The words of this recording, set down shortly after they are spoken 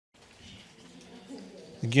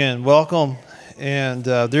Again, welcome. And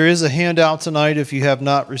there is a handout tonight if you have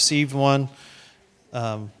not received one.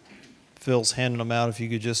 Phil's handing them out. If you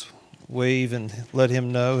could just wave and let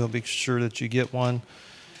him know, he'll be sure that you get one.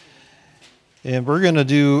 And we're going to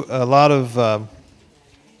do a lot of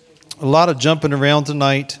jumping around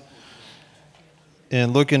tonight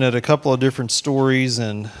and looking at a couple of different stories.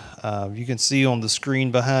 And you can see on the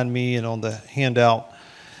screen behind me and on the handout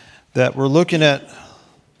that we're looking at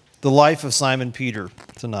the life of Simon Peter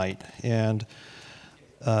tonight and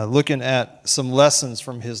looking at some lessons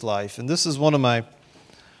from his life. And this is one of my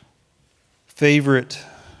favorite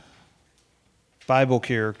Bible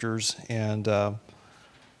characters, and I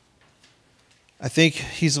think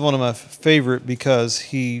he's one of my favorite because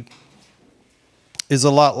he is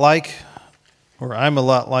a lot like, or I'm a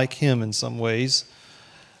lot like him in some ways.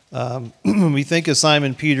 When we think of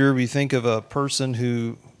Simon Peter, we think of a person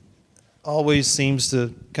who always seems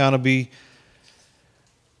to kind of be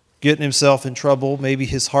getting himself in trouble. Maybe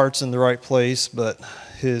his heart's in the right place, but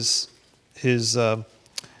his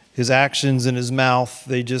actions and his mouth,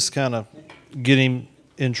 they just kind of get him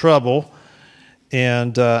in trouble.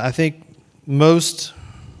 And I think most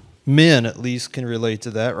men, at least, can relate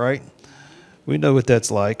to that, right? We know what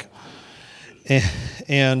that's like.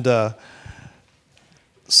 And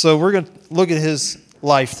so we're going to look at his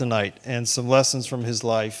life tonight and some lessons from his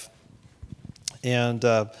life. And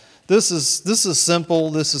this is simple.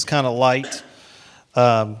 This is kind of light,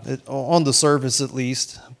 on the surface at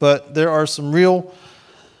least. But there are some real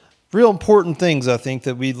important things, I think,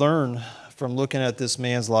 that we learn from looking at this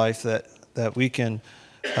man's life that we can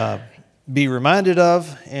be reminded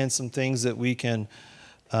of, and some things that we can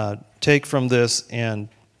take from this and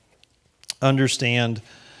understand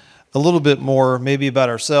a little bit more, maybe about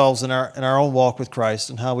ourselves and our own walk with Christ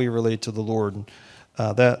and how we relate to the Lord.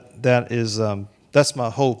 And that's my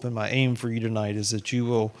hope and my aim for you tonight, is that you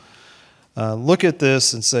will look at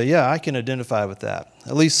this and say, yeah, I can identify with that.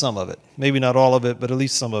 At least some of it. Maybe not all of it, but at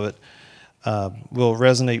least some of it will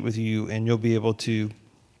resonate with you, and you'll be able to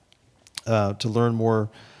learn more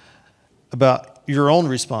about your own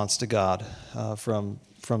response to God from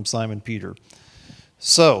Simon Peter.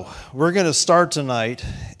 So we're going to start tonight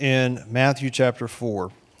in Matthew chapter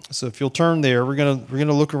 4. So if you'll turn there, we're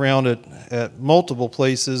gonna look around at multiple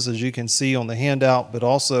places, as you can see on the handout, but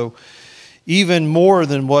also even more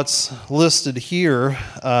than what's listed here.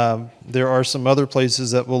 There are some other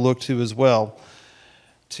places that we'll look to as well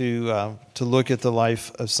to look at the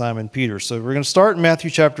life of Simon Peter. So we're going to start in Matthew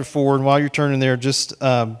chapter 4, and while you're turning there, just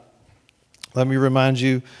let me remind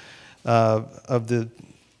you of the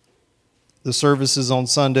services on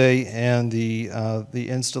Sunday and the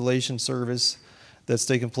installation service that's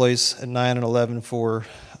taking place at 9 and 11 for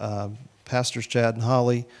Pastors Chad and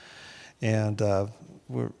Holly. And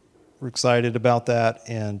we're excited about that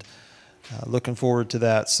and looking forward to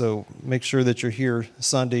that. So make sure that you're here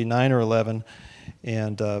Sunday, 9 or 11,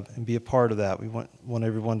 and be a part of that. We want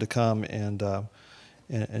everyone to come and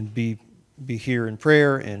be here in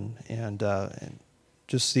prayer and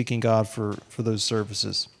just seeking God for those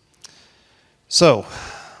services. So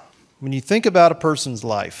when you think about a person's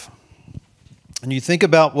life, and you think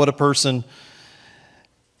about what a person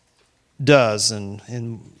does, and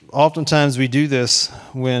oftentimes we do this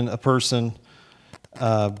when a person,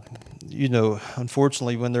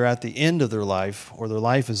 unfortunately, when they're at the end of their life or their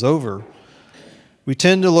life is over, we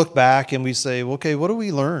tend to look back and we say, well, okay, what do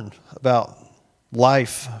we learn about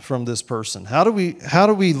life from this person? How do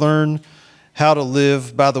we learn how to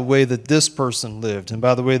live by the way that this person lived and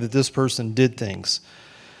by the way that this person did things?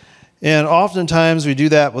 And oftentimes we do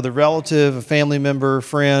that with a relative, a family member, a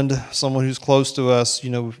friend, someone who's close to us,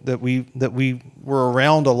 that we were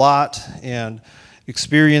around a lot and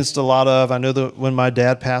experienced a lot of. I know that when my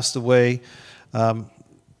dad passed away,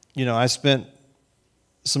 I spent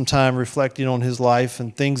some time reflecting on his life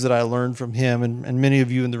and things that I learned from him. And many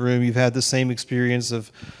of you in the room, you've had the same experience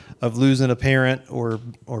of losing a parent or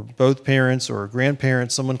both parents or a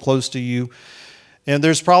grandparent, someone close to you. And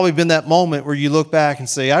there's probably been that moment where you look back and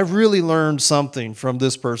say, I really learned something from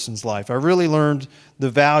this person's life. I really learned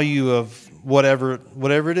the value of whatever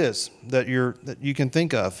it is that you can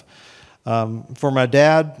think of. For my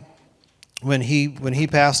dad, when he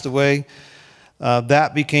passed away,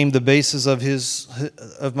 that became the basis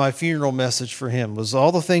of my funeral message for him, was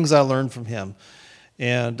all the things I learned from him.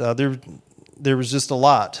 And there was just a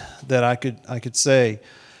lot that I could say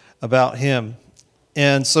about him.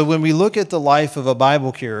 And so when we look at the life of a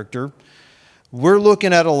Bible character, we're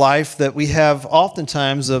looking at a life that we have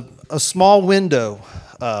oftentimes a small window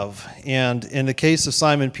of. And in the case of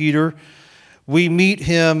Simon Peter, we meet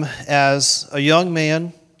him as a young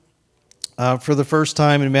man for the first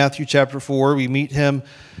time in Matthew chapter 4. We meet him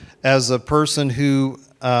as a person who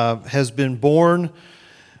has been born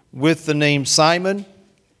with the name Simon.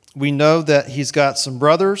 We know that he's got some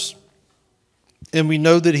brothers, and we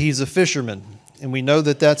know that he's a fisherman, and we know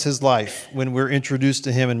that that's his life when we're introduced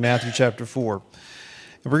to him in Matthew chapter 4.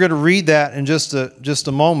 And we're going to read that in just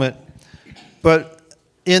a moment. But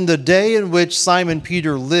in the day in which Simon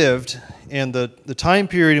Peter lived, and the time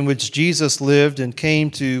period in which Jesus lived and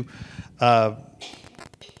came to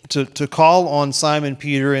call on Simon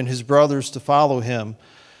Peter and his brothers to follow him,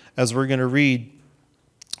 as we're going to read,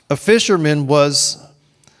 a fisherman was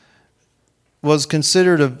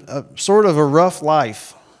considered a sort of a rough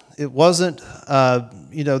life. It wasn't,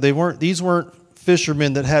 these weren't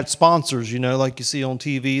fishermen that had sponsors, like you see on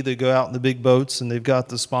TV. They go out in the big boats and they've got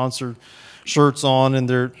the sponsored shirts on, and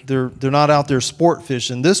they're not out there sport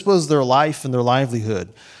fishing. This was their life and their livelihood.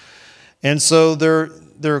 And so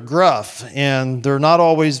they're gruff, and they're not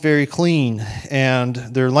always very clean, and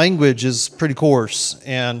their language is pretty coarse,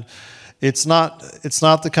 and it's not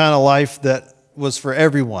the kind of life that was for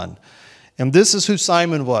everyone. And this is who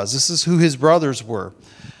Simon was. This is who his brothers were.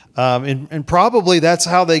 And probably that's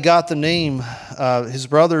how they got the name. He and his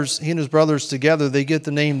brothers together, they get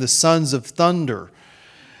the name the Sons of Thunder.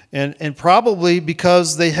 And probably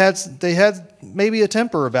because they had maybe a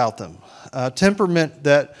temper about them, a temperament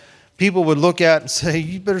that people would look at and say,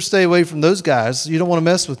 you better stay away from those guys. You don't want to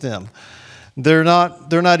mess with them. They're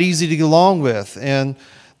not easy to get along with, and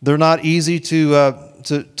they're not easy to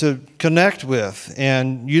connect with.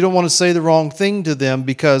 And you don't want to say the wrong thing to them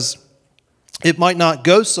because it might not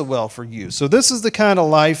go so well for you. So this is the kind of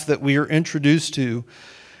life that we are introduced to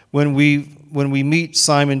when we meet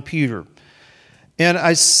Simon Peter. And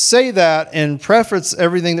I say that and preface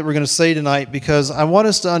everything that we're going to say tonight because I want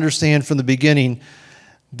us to understand from the beginning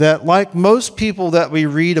that, like most people that we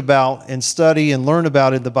read about and study and learn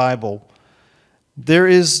about in the Bible, there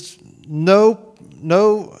is no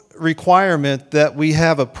requirement that we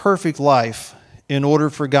have a perfect life in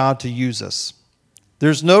order for God to use us.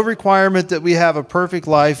 There's no requirement that we have a perfect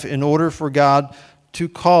life in order for God to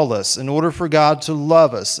call us, in order for God to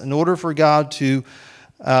love us, in order for God to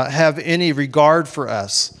have any regard for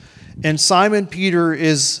us. And Simon Peter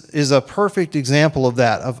is a perfect example of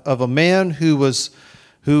that, of a man who,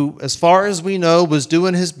 as far as we know, was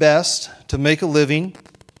doing his best to make a living,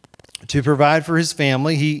 to provide for his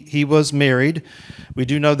family. He was married. We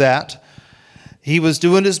do know that. He was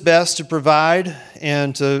doing his best to provide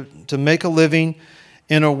and to make a living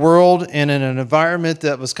in a world and in an environment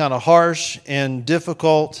that was kind of harsh and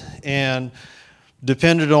difficult and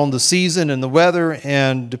depended on the season and the weather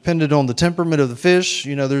and depended on the temperament of the fish.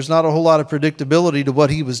 There's not a whole lot of predictability to what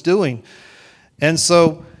he was doing. And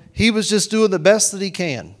so he was just doing the best that he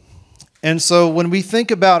can. And so when we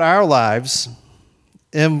think about our lives,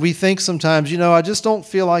 and we think sometimes, I just don't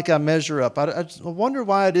feel like I measure up. I wonder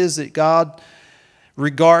why it is that God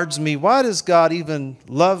regards me. Why does God even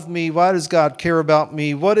love me? Why does God care about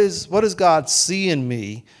me? What does God see in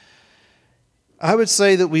me? I would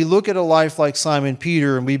say that we look at a life like Simon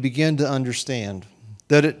Peter and we begin to understand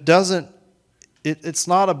that it's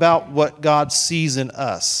not about what God sees in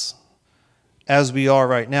us as we are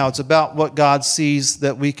right now. It's about what God sees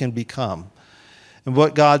that we can become, and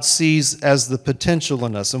what God sees as the potential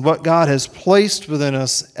in us, and what God has placed within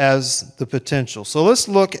us as the potential. So let's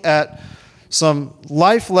look at some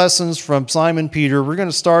life lessons from Simon Peter. We're going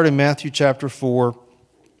to start in Matthew chapter 4,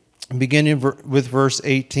 beginning with verse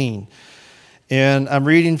 18. And I'm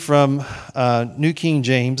reading from New King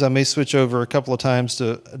James. I may switch over a couple of times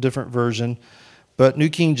to a different version, but New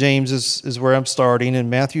King James is where I'm starting. In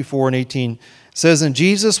Matthew 4 and 18, it says, "And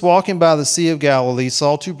Jesus, walking by the Sea of Galilee,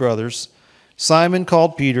 saw two brothers, Simon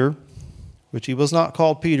called Peter," which he was not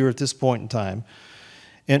called Peter at this point in time,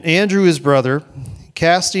 "and Andrew his brother,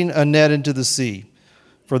 casting a net into the sea,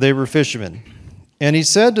 for they were fishermen. And he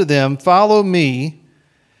said to them, 'Follow me,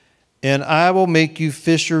 and I will make you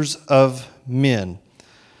fishers of men.'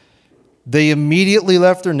 They immediately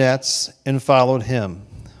left their nets and followed him.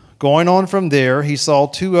 Going on from there, he saw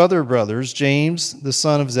two other brothers, James the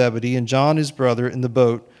son of Zebedee and John his brother, in the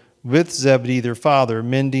boat with Zebedee their father,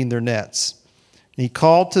 mending their nets. He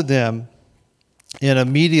called to them, and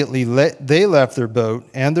immediately they left their boat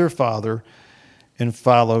and their father and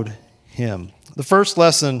followed him." The first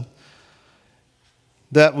lesson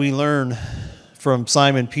that we learn from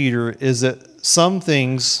Simon Peter is that some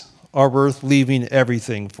things are worth leaving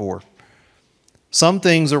everything for. Some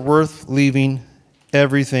things are worth leaving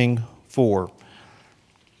everything for.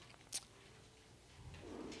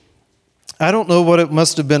 I don't know what it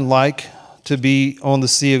must have been like to be on the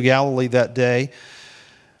Sea of Galilee that day,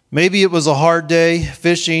 Maybe it was a hard day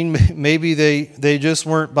fishing. Maybe they just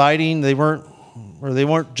weren't biting. They weren't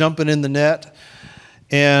jumping in the net.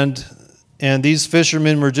 And these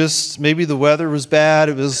fishermen were just, maybe the weather was bad.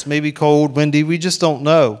 It was maybe cold, windy. We just don't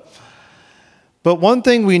know. But one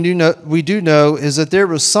thing we do know is that there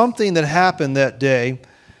was something that happened that day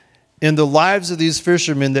in the lives of these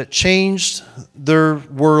fishermen that changed their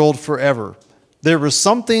world forever. There was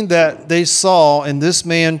something that they saw in this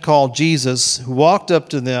man called Jesus who walked up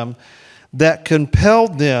to them that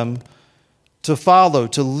compelled them to follow,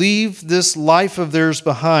 to leave this life of theirs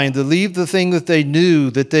behind, to leave the thing that they knew,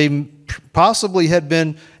 that they possibly had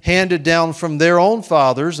been handed down from their own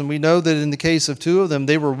fathers. And we know that in the case of two of them,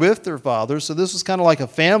 they were with their fathers. So this was kind of like a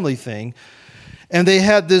family thing. And they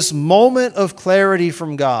had this moment of clarity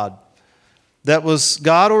from God that was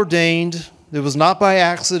God ordained. It was not by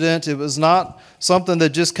accident. It was not something that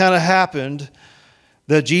just kind of happened,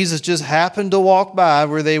 that Jesus just happened to walk by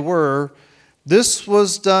where they were. This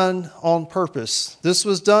was done on purpose. This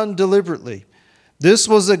was done deliberately. This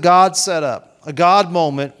was a God setup, a God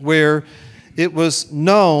moment where it was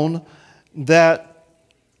known that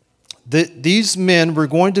these men were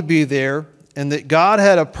going to be there and that God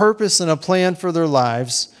had a purpose and a plan for their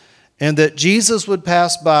lives, and that Jesus would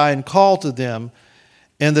pass by and call to them,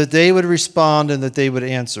 and that they would respond and that they would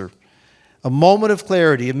answer. A moment of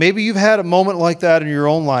clarity. And maybe you've had a moment like that in your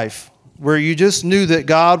own life where you just knew that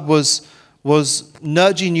God was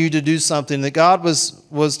nudging you to do something, that God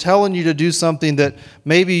was telling you to do something that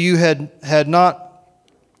maybe you had not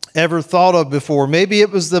ever thought of before. Maybe it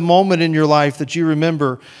was the moment in your life that you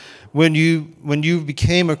remember when you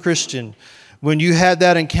became a Christian, when you had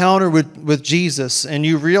that encounter with Jesus and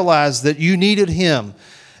you realized that you needed Him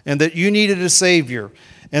and that you needed a Savior.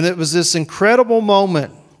 And it was this incredible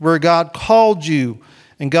moment where God called you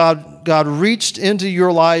and God reached into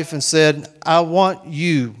your life and said, I want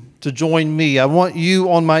you to join me. I want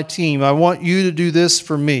you on my team. I want you to do this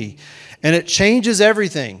for me. And it changes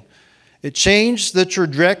everything. It changed the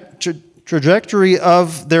trajectory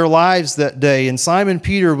of their lives that day. And Simon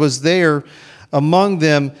Peter was there among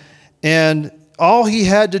them. And all he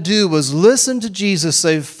had to do was listen to Jesus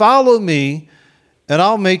say, follow me, and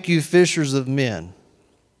I'll make you fishers of men.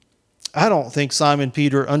 I don't think Simon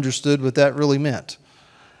Peter understood what that really meant.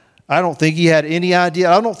 I don't think he had any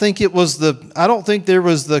idea. I don't think there was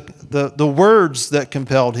the words that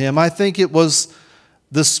compelled him. I think it was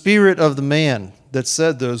the spirit of the man that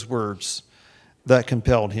said those words that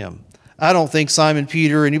compelled him. I don't think Simon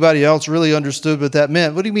Peter or anybody else really understood what that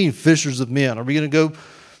meant. What do you mean, fishers of men? Are we going to go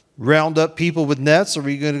round up people with nets? Are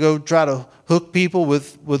we going to go try to hook people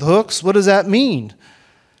with hooks? What does that mean?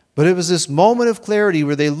 But it was this moment of clarity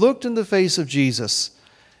where they looked in the face of Jesus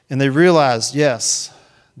and they realized, yes,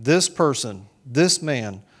 this person, this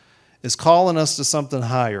man is calling us to something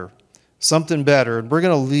higher, something better, and we're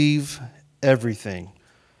going to leave everything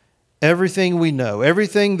we know,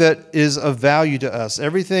 everything that is of value to us,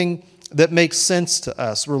 everything that makes sense to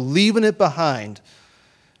us. We're leaving it behind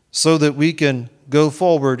so that we can go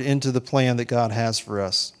forward into the plan that God has for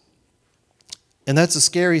us. And that's a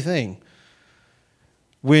scary thing.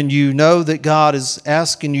 When you know that God is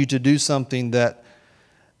asking you to do something that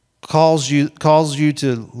calls you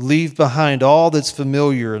to leave behind all that's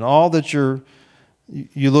familiar and all that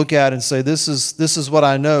you look at and say, this is what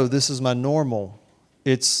I know, this is my normal.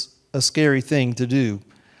 It's a scary thing to do.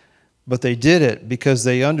 But they did it because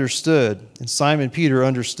they understood, and Simon Peter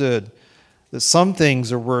understood, that some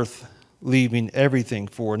things are worth leaving everything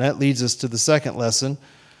for. And that leads us to the second lesson.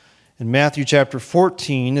 In Matthew chapter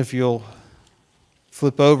 14, if you'll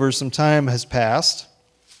flip over, some time has passed.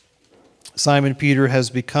 Simon Peter has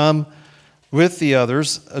become, with the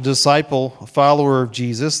others, a disciple, a follower of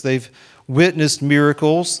Jesus. They've witnessed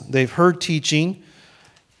miracles. They've heard teaching.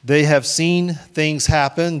 They have seen things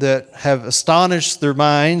happen that have astonished their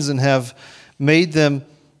minds and have made them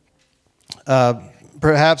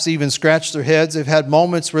perhaps even scratch their heads. They've had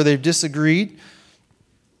moments where they've disagreed,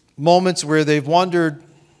 moments where they've wondered,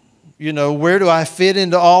 where do I fit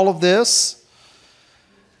into all of this?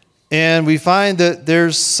 And we find that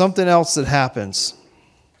there's something else that happens.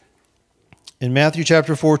 In Matthew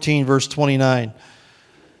chapter 14, verse 29,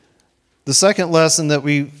 the second lesson that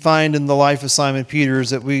we find in the life of Simon Peter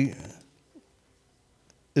is that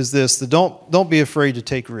don't be afraid to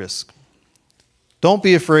take risk. Don't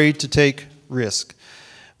be afraid to take risk.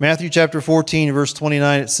 Matthew chapter 14, verse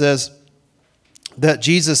 29, it says that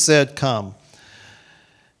Jesus said, "Come."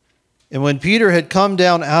 And when Peter had come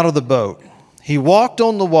down out of the boat, he walked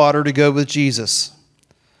on the water to go with Jesus.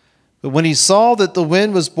 But when he saw that the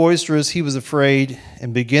wind was boisterous, he was afraid,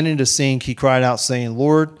 and beginning to sink, he cried out, saying,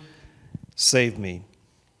 "Lord, save me."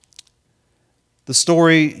 The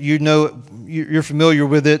story, you're familiar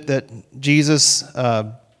with it, that Jesus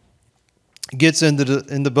gets in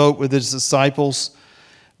the boat with his disciples.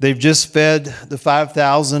 They've just fed the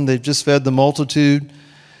 5,000. They've just fed the multitude.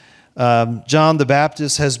 John the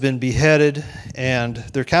Baptist has been beheaded, and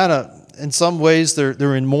they're kind of, in some ways,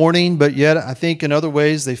 they're in mourning, but yet I think in other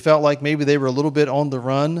ways they felt like maybe they were a little bit on the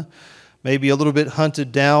run, maybe a little bit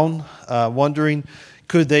hunted down, wondering,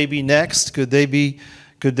 could they be next? Could they be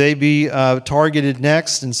targeted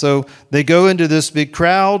next? And so they go into this big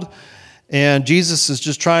crowd, and Jesus is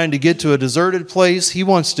just trying to get to a deserted place. He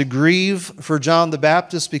wants to grieve for John the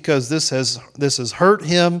Baptist because this has hurt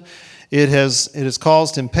him. It has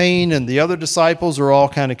caused him pain, and the other disciples are all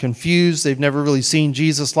kind of confused. They've never really seen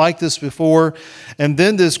Jesus like this before. And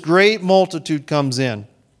then this great multitude comes in,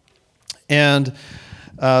 and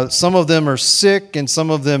some of them are sick, and some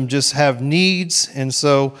of them just have needs. And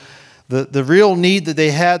so the real need that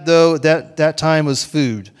they had, though, at that time was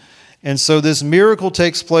food. And so this miracle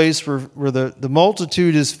takes place where the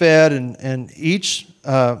multitude is fed, and each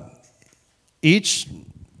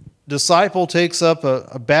disciple takes up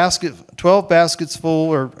a basket, 12 baskets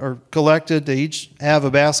full are collected. They each have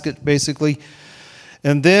a basket, basically.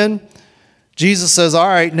 And then Jesus says, all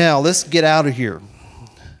right, now let's get out of here.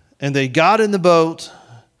 And they got in the boat,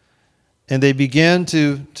 and they began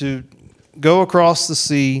to go across the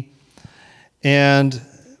sea. And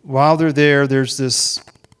while they're there, there's this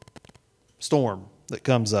storm that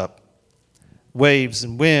comes up. Waves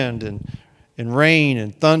and wind and rain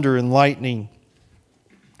and thunder and lightning.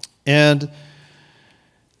 And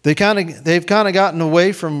they've kind of gotten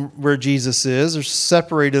away from where Jesus is. They're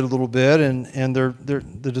separated a little bit, and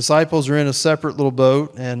the disciples are in a separate little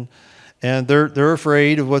boat, and they're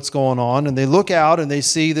afraid of what's going on. And they look out and they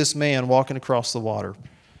see this man walking across the water.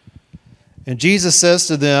 And Jesus says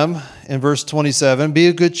to them in verse 27, "Be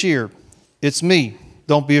of good cheer. It's me.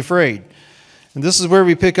 Don't be afraid." And this is where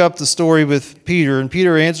we pick up the story with Peter. And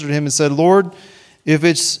Peter answered him and said, "Lord, if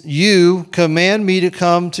it's you, command me to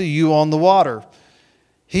come to you on the water."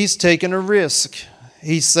 He's taking a risk.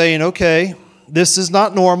 He's saying, okay, this is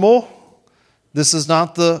not normal. This is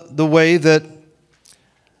not the way that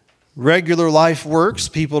regular life works.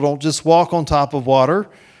 People don't just walk on top of water.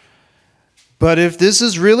 But if this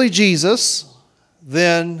is really Jesus,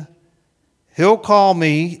 then he'll call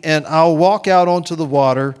me and I'll walk out onto the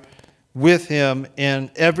water with him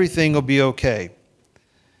and everything will be okay.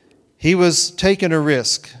 He was taking a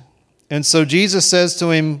risk. And so Jesus says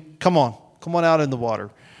to him, come on out in the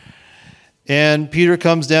water. And Peter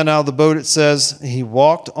comes down out of the boat, it says, he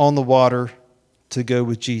walked on the water to go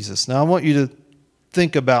with Jesus. Now I want you to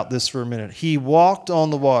think about this for a minute. He walked on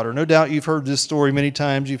the water. No doubt you've heard this story many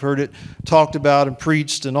times. You've heard it talked about and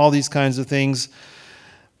preached and all these kinds of things.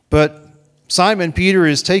 But Simon Peter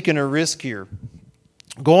is taking a risk here.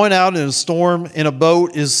 Going out in a storm in a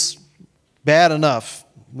boat is bad enough.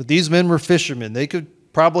 But these men were fishermen. They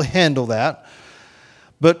could probably handle that.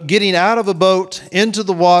 But getting out of a boat into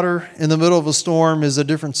the water in the middle of a storm is a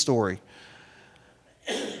different story.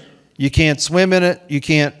 You can't swim in it. You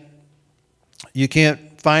can't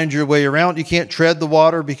find your way around. You can't tread the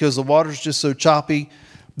water because the water's just so choppy.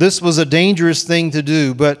 This was a dangerous thing to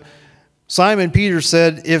do. But Simon Peter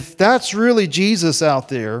said, if that's really Jesus out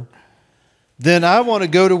there, then I want to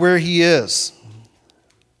go to where he is.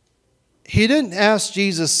 He didn't ask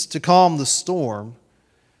Jesus to calm the storm.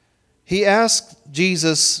 He asked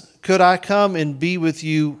Jesus, could I come and be with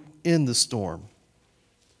you in the storm?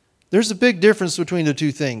 There's a big difference between the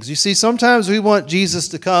two things. You see, sometimes we want Jesus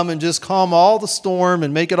to come and just calm all the storm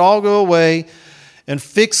and make it all go away and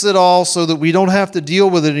fix it all so that we don't have to deal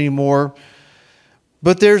with it anymore.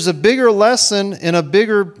 But there's a bigger lesson and a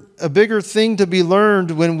bigger thing to be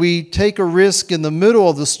learned when we take a risk in the middle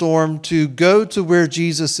of the storm to go to where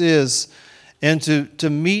Jesus is and to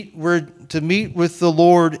meet with the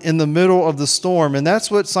Lord in the middle of the storm. And that's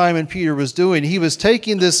what Simon Peter was doing. He was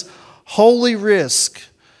taking this holy risk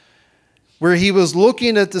where he was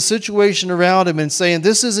looking at the situation around him and saying,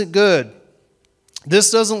 this isn't good. This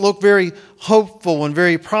doesn't look very hopeful and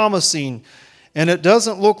very promising. And it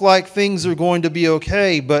doesn't look like things are going to be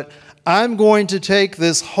okay. But I'm going to take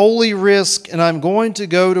this holy risk and I'm going to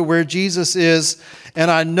go to where Jesus is. And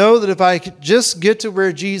I know that if I could just get to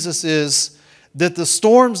where Jesus is, that the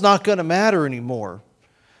storm's not going to matter anymore.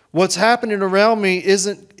 What's happening around me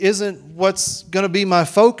isn't what's going to be my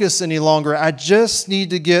focus any longer. I just need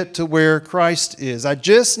to get to where Christ is. I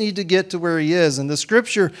just need to get to where he is. And the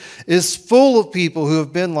scripture is full of people who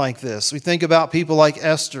have been like this. We think about people like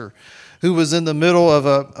Esther, who was in the middle of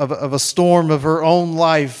a storm of her own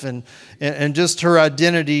life and just her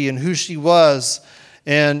identity and who she was.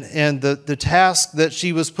 and the task that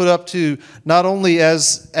she was put up to, not only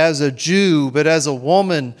as a Jew, but as a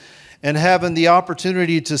woman, and having the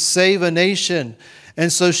opportunity to save a nation.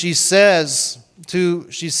 And so she says to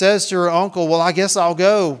her uncle, well, I guess I'll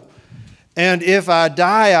go. And if I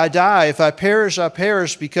die, I die. If I perish, I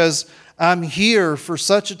perish, because I'm here for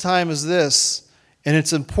such a time as this. And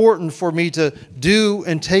it's important for me to do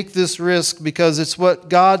and take this risk because it's what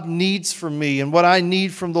God needs from me and what I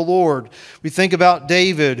need from the Lord. We think about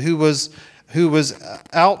David, who was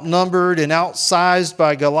outnumbered and outsized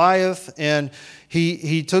by Goliath, and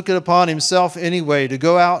he took it upon himself anyway to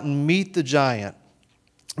go out and meet the giant.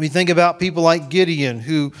 We think about people like Gideon,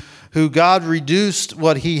 who God reduced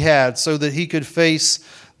what he had so that he could face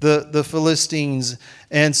the Philistines.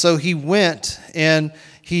 And so he went and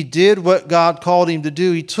he did what God called him to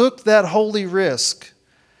do. He took that holy risk.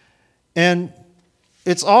 And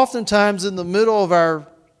it's oftentimes in the middle of our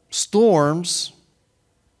storms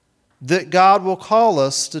that God will call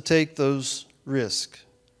us to take those risks.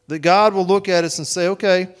 That God will look at us and say,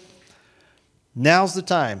 okay, now's the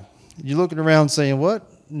time. You're looking around saying, what?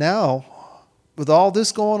 Now? With all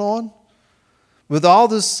this going on? With all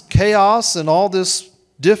this chaos and all this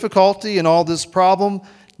difficulty and all this problem,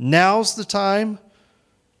 now's the time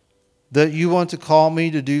that you want to call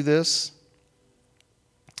me to do this?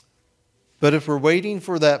 But if we're waiting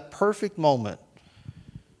for that perfect moment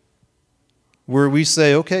where we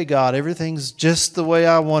say, okay, God, everything's just the way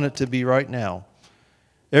I want it to be right now.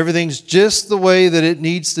 Everything's just the way that it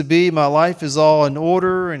needs to be. My life is all in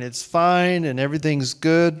order and it's fine and everything's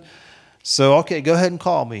good. So, okay, go ahead and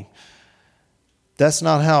call me. That's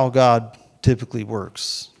not how God typically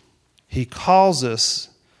works. He calls us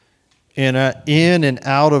in and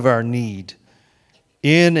out of our need,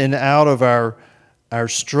 in and out of our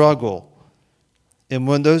struggle. And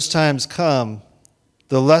when those times come,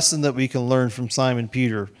 the lesson that we can learn from Simon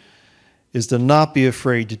Peter is to not be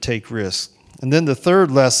afraid to take risks. And then the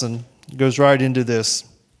third lesson goes right into this.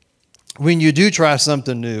 When you do try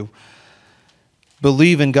something new,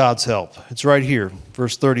 believe in God's help. It's right here,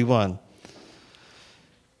 verse 31.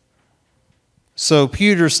 So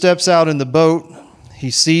Peter steps out in the boat. He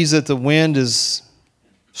sees that the wind is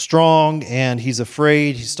strong and he's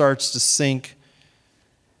afraid. He starts to sink.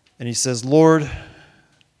 And he says, Lord,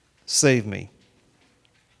 save me.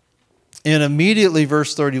 And immediately,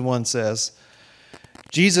 verse 31 says,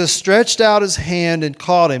 Jesus stretched out his hand and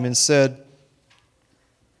caught him and said,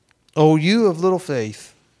 O you of little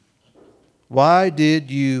faith, why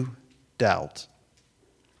did you doubt?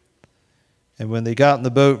 And when they got in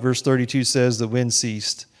the boat, verse 32 says, the wind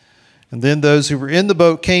ceased. And then those who were in the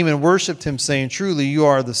boat came and worshiped him, saying, truly, you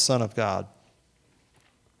are the Son of God.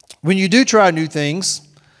 When you do try new things,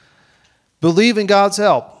 believe in God's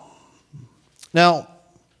help. Now,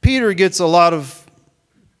 Peter gets a lot of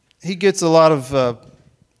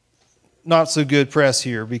not so good press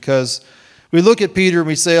here, because we look at Peter and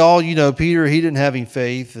we say, oh, Peter, he didn't have any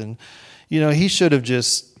faith, and he should have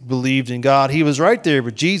just believed in God. He was right there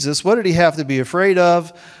with Jesus. What did he have to be afraid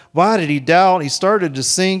of? Why did he doubt? He started to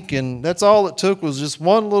sink, and that's all it took was just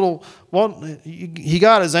one. He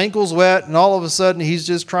got his ankles wet, and all of a sudden he's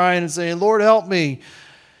just crying and saying, Lord, help me.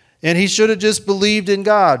 And he should have just believed in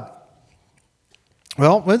God.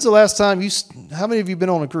 Well, when's the last time how many of you been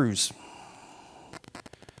on a cruise?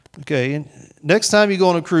 Okay, and next time you go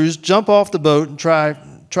on a cruise, jump off the boat and try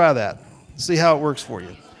that. See how it works for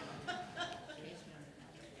you.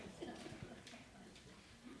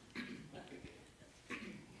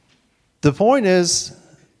 The point is,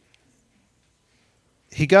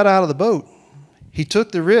 he got out of the boat. He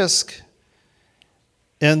took the risk,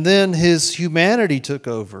 and then his humanity took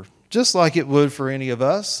over, just like it would for any of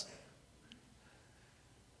us.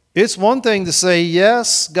 It's one thing to say,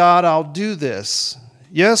 yes, God, I'll do this.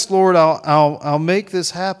 Yes, Lord, I'll make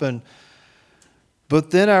this happen.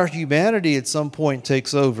 But then our humanity at some point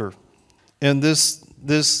takes over. And this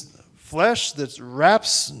flesh that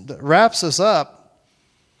wraps us up,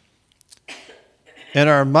 and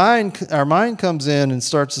our mind comes in and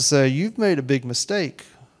starts to say, you've made a big mistake.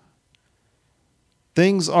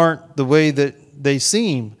 Things aren't the way that they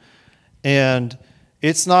seem. And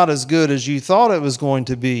it's not as good as you thought it was going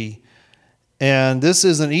to be. And this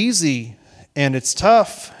isn't easy. And it's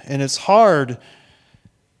tough. And it's hard.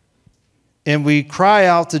 And we cry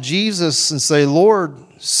out to Jesus and say, Lord,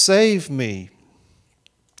 save me.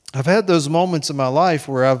 I've had those moments in my life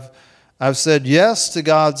where I've said yes to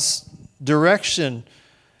God's direction,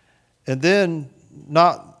 and then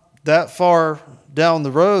not that far down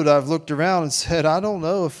the road, I've looked around and said, I don't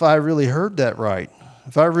know if I really heard that right,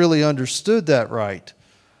 if I really understood that right.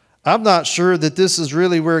 I'm not sure that this is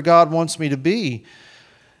really where God wants me to be.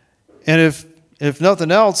 And if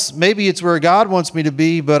nothing else, maybe it's where God wants me to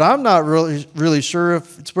be, but I'm not really sure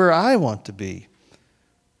if it's where I want to be.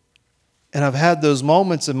 And I've had those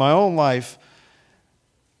moments in my own life,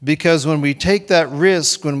 because when we take that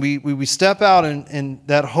risk, when we step out in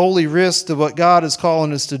that holy risk to what God is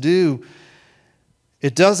calling us to do,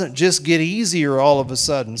 it doesn't just get easier all of a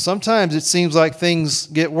sudden. Sometimes it seems like things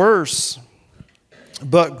get worse.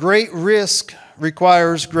 But great risk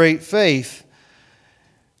requires great faith.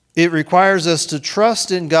 It requires us to trust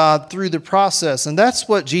in God through the process. And that's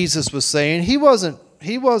what Jesus was saying. He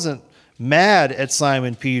wasn't mad at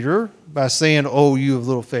Simon Peter by saying, "Oh, you have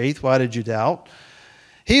little faith, why did you doubt?"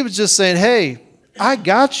 He was just saying, "Hey, I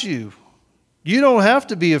got you. You don't have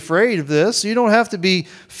to be afraid of this. You don't have to be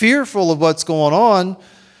fearful of what's going on.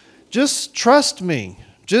 Just trust me.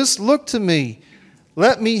 Just look to me.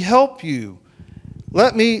 Let me help you.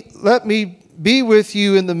 Let me be with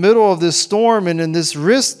you in the middle of this storm and in this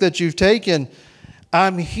risk that you've taken.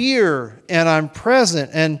 I'm here and I'm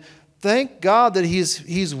present." And thank God that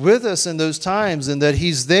He's with us in those times, and that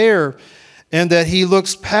He's there, and that He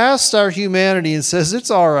looks past our humanity and says,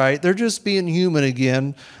 "It's all right. They're just being human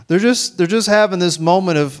again. They're just having this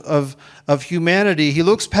moment of humanity." He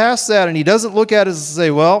looks past that, and He doesn't look at us and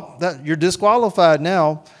say, "Well, you're disqualified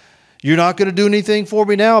now. You're not going to do anything for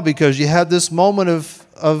me now because you had this moment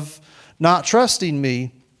of not trusting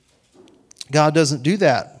me." God doesn't do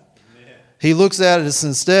that. Amen. He looks at us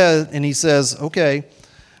instead and He says, "Okay,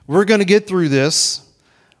 we're going to get through this.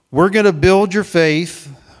 We're going to build your faith.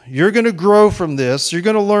 You're going to grow from this. You're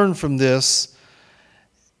going to learn from this.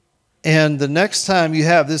 And the next time you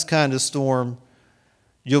have this kind of storm,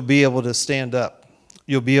 you'll be able to stand up.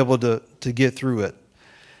 You'll be able to get through it."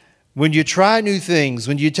 When you try new things,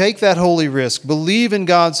 when you take that holy risk, believe in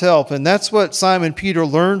God's help. And that's what Simon Peter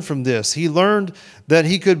learned from this. He learned that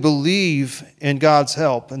he could believe in God's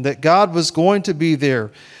help and that God was going to be there.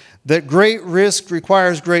 That great risk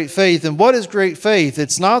requires great faith. And what is great faith?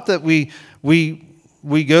 It's not that we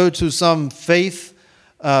go to some faith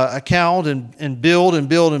account and build and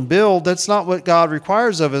build and build. That's not what God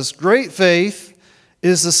requires of us. Great faith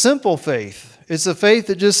is a simple faith. It's a faith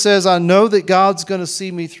that just says, "I know that God's going to see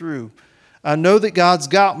me through. I know that God's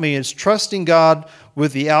got me." It's trusting God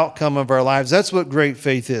with the outcome of our lives. That's what great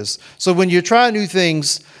faith is. So when you try new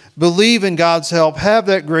things, believe in God's help, have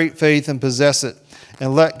that great faith and possess it,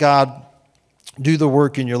 and let God do the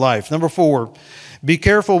work in your life. Number 4, be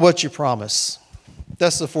careful what you promise.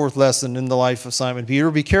 That's the 4th lesson in the life of Simon Peter.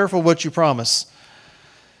 Be careful what you promise.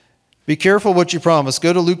 Be careful what you promise.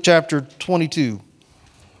 Go to Luke chapter 22.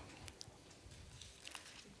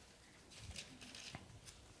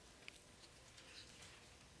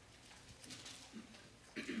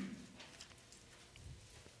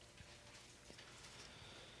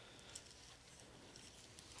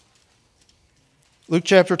 Luke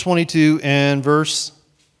chapter 22 and verse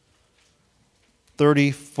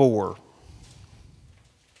 34.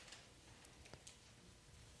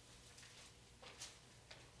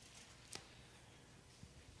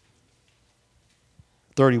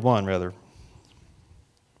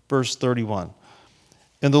 Verse 31.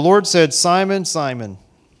 "And the Lord said, 'Simon, Simon,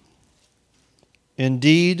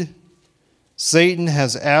 indeed Satan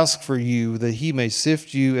has asked for you that he may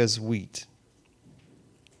sift you as wheat.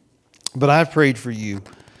 But I've prayed for you,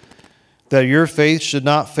 that your faith should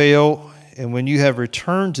not fail, and when you have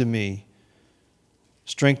returned to me,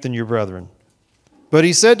 strengthen your brethren.' But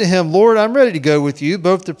he said to him, 'Lord, I'm ready to go with you,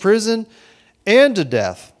 both to prison and to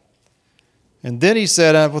death.' And then he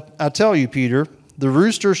said, 'I tell you, Peter, the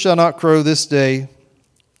rooster shall not crow this day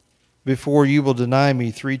before you will deny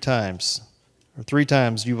me 3 times. Or 3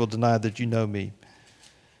 times you will deny that you know me.'"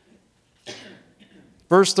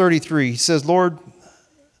 Verse 33, he says, "Lord,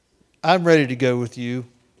 I'm ready to go with you.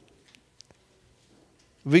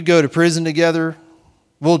 We go to prison together.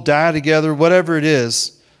 We'll die together, whatever it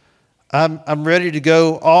is. I'm ready to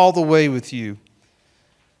go all the way with you."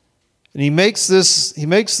 And he makes this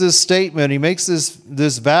statement, he makes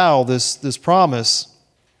this vow, this promise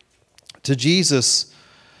to Jesus.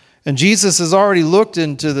 And Jesus has already looked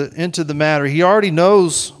into the matter. He already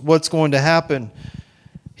knows what's going to happen.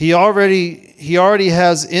 He already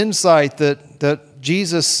has insight that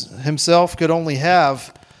Jesus himself could only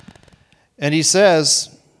have. And he says,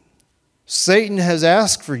 "Satan has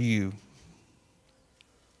asked for you.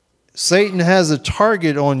 Satan has a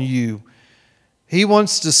target on you. He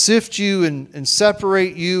wants to sift you and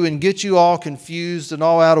separate you and get you all confused and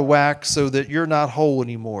all out of whack so that you're not whole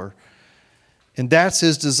anymore. And that's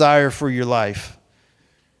his desire for your life."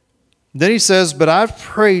 Then he says, "But I've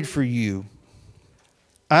prayed for you.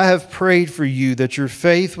 I have prayed for you that your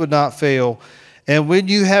faith would not fail. And when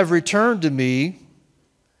you have returned to me,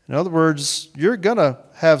 in other words, you're going to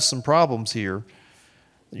have some problems here,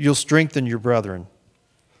 you'll strengthen your brethren.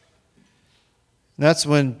 And that's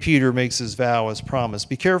when Peter makes his vow as promise.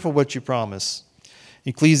 Be careful what you promise.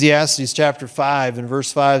 Ecclesiastes chapter 5 and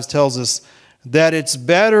verse 5 tells us that it's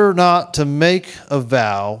better not to make a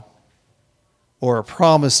vow or a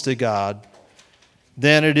promise to God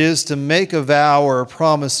than it is to make a vow or a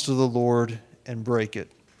promise to the Lord and break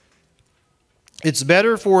it. It's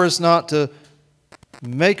better for us not to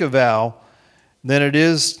make a vow than it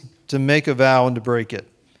is to make a vow and to break it.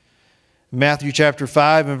 Matthew chapter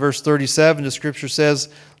 5 and verse 37, the scripture says,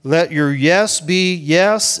 let your yes be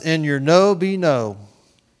yes and your no be no.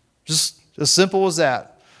 Just as simple as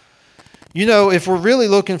that. You know, if we're really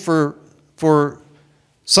looking for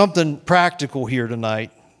something practical here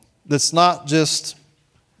tonight, that's not just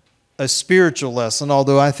a spiritual lesson,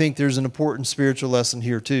 although I think there's an important spiritual lesson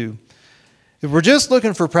here too. If we're just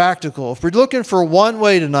looking for practical, if we're looking for one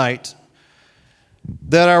way tonight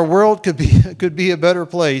that our world could be a better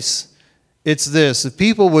place, it's this: if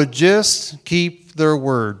people would just keep their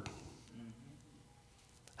word.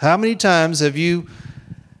 How many times have you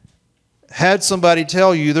had somebody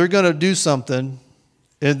tell you they're going to do something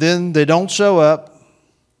and then they don't show up,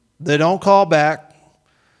 they don't call back,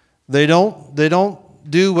 they don't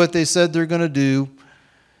do what they said they're going to do,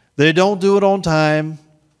 they don't do it on time?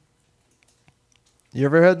 You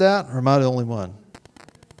ever had that, or am I the only one?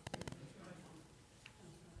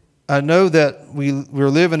 I know that we're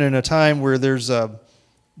living in a time where there's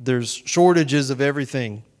shortages of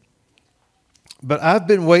everything. But I've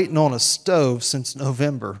been waiting on a stove since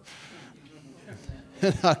November.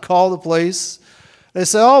 And I call the place. They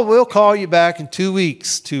say, oh, we'll call you back in 2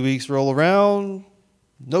 weeks. 2 weeks roll around,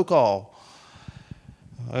 no call.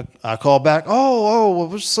 I call back, well,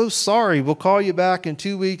 we're so sorry. We'll call you back in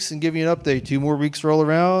 2 weeks and give you an update. 2 more weeks roll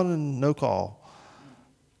around and no call.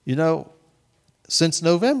 You know, since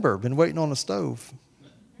November, been waiting on a stove.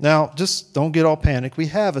 Now, just don't get all panicked. We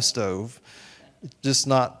have a stove. It's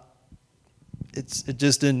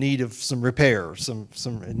just in need of some repair.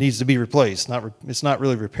 It needs to be replaced. It's not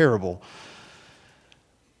really repairable.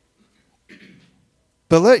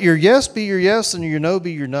 But let your yes be your yes and your no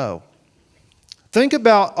be your no. Think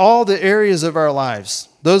about all the areas of our lives.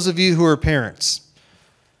 Those of you who are parents.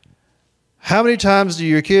 How many times do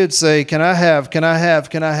your kids say, can I have, can I have,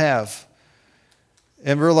 can I have?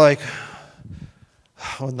 And we're like,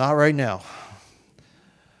 well, not right now.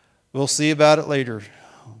 We'll see about it later.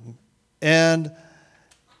 And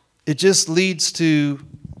it just leads to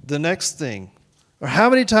the next thing. Or how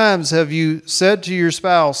many times have you said to your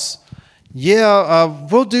spouse,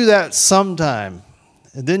 we'll do that sometime.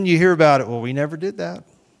 And then you hear about it. Well, we never did that.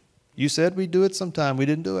 You said we'd do it sometime. We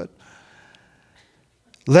didn't do it.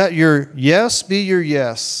 Let your yes be your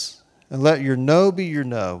yes, and let your no be your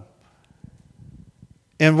no.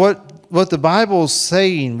 And what the Bible is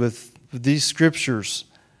saying with these scriptures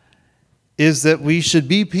is that we should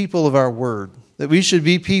be people of our word, that we should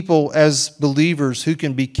be people as believers who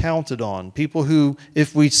can be counted on, people who,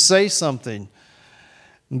 if we say something,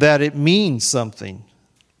 that it means something,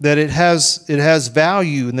 that it has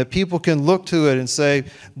value, and that people can look to it and say,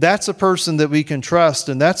 that's a person that we can trust,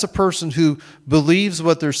 and that's a person who believes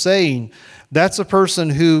what they're saying. That's a person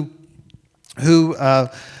who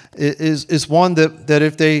is one that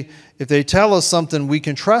if they tell us something, we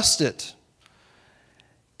can trust it.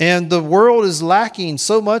 And the world is lacking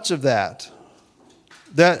so much of that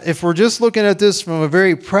if we're just looking at this from a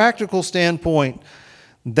very practical standpoint,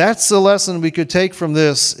 that's the lesson we could take from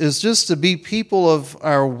this, is just to be people of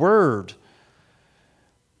our word.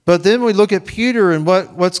 But then we look at Peter and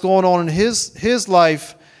what's going on in his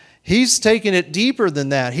life. He's taking it deeper than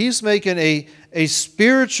that. He's making a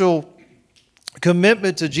spiritual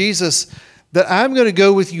commitment to Jesus that I'm going to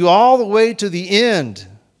go with you all the way to the end,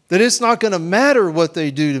 that it's not going to matter what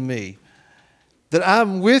they do to me, that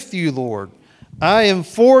I'm with you, Lord. I am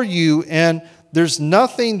for you, and there's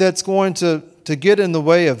nothing that's going to get in the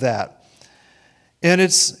way of that. And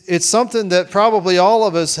it's something that probably all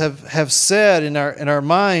of us have said in our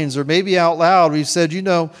minds, or maybe out loud. We've said,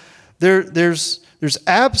 there's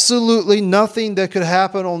absolutely nothing that could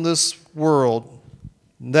happen on this world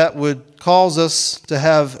that would cause us to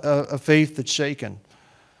have a faith that's shaken.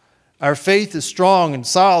 Our faith is strong and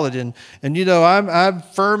solid, and I'm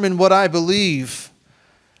firm in what I believe.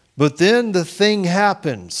 But then the thing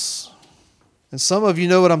happens. And some of you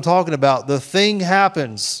know what I'm talking about. The thing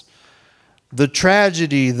happens. The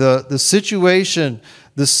tragedy, the situation,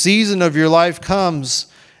 the season of your life comes,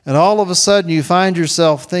 and all of a sudden you find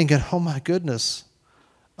yourself thinking, oh my goodness,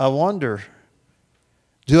 I wonder,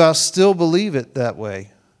 Do I still believe it that way?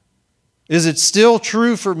 Is it still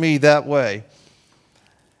true for me that way?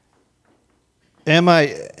 Am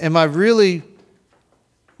I really,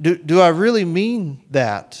 do I really mean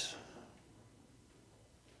that?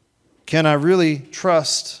 Can I really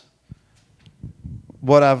trust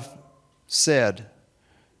what I've said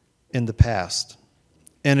in the past?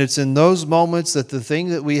 And it's in those moments that the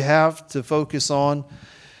thing that we have to focus on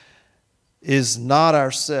is not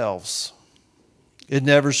ourselves. It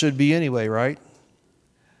never should be anyway, right?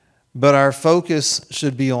 But our focus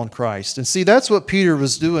should be on Christ. And see, that's what Peter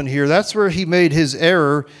was doing here. That's where he made his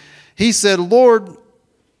error. He said, Lord,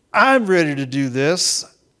 I'm ready to do this.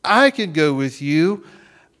 I can go with you.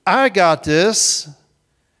 I got this.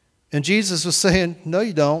 And Jesus was saying, no,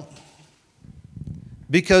 you don't.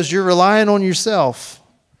 Because you're relying on yourself.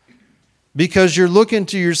 Because you're looking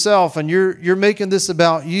to yourself and you're making this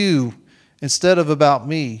about you instead of about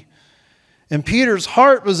me. And Peter's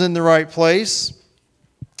heart was in the right place.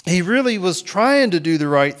 He really was trying to do the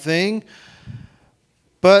right thing,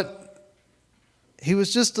 but he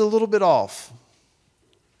was just a little bit off.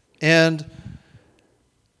 And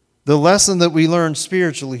the lesson that we learn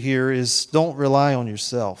spiritually here is don't rely on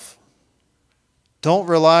yourself. Don't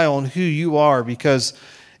rely on who you are, because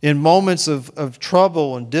in moments of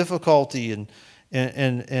trouble and difficulty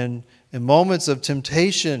and moments of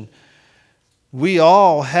temptation, we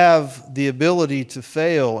all have the ability to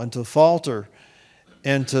fail and to falter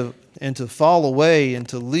and to fall away and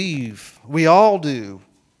to leave. We all do.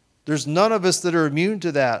 There's none of us that are immune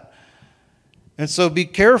to that. And so be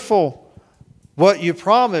careful what you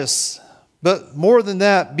promise, but more than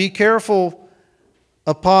that, be careful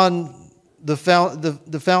upon the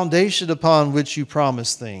foundation upon which you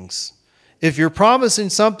promise things. If you're promising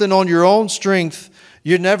something on your own strength,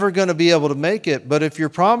 you're never going to be able to make it. But if you're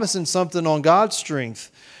promising something on God's strength,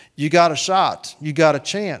 you got a shot. You got a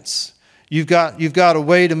chance. You've got a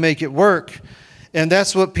way to make it work. And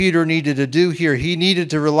that's what Peter needed to do here. He needed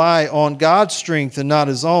to rely on God's strength and not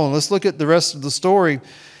his own. Let's look at the rest of the story.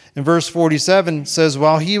 In verse 47, it says,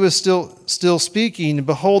 while he was still speaking,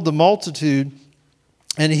 behold, the multitude,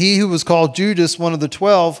 and he who was called Judas, one of the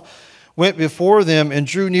 12, went before them and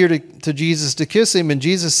drew near to Jesus to kiss him. And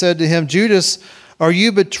Jesus said to him, Judas, are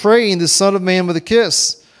you betraying the Son of Man with a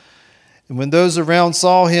kiss? And when those around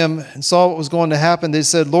saw him and saw what was going to happen, they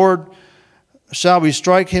said, Lord, shall we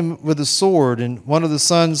strike him with a sword? And one of the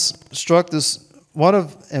sons struck one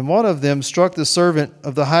of them struck the servant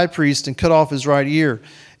of the high priest and cut off his right ear.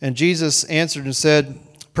 And Jesus answered and said,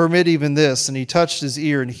 permit even this. And he touched his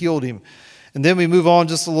ear and healed him. And then we move on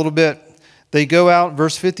just a little bit. They go out,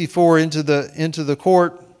 verse 54, into the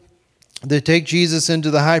court. They take Jesus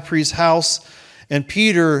into the high priest's house. And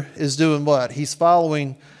Peter is doing what? He's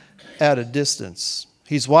following at a distance.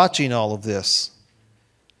 He's watching all of this.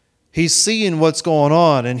 He's seeing what's going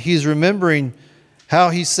on. And he's remembering how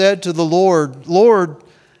he said to the Lord, Lord,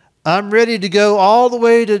 I'm ready to go all the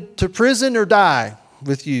way to prison or die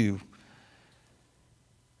with you.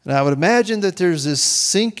 And I would imagine that there's this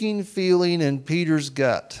sinking feeling in Peter's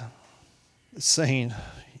gut saying,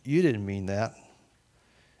 you didn't mean that.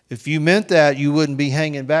 If you meant that, you wouldn't be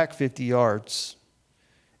hanging back 50 yards.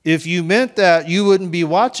 If you meant that, you wouldn't be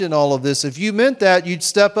watching all of this. If you meant that, you'd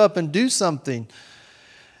step up and do something.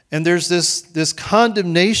 And there's this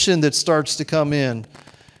condemnation that starts to come in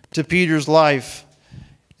to Peter's life.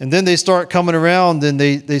 And then they start coming around and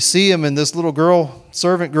they see him, and this little girl,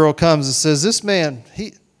 servant girl, comes and says, this man,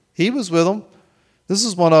 he was with them. This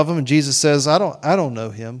is one of them. And Jesus says, I don't know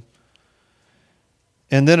him.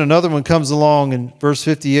 And then another one comes along in verse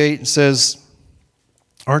 58 and says,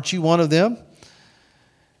 aren't you one of them?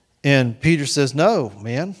 And Peter says, no,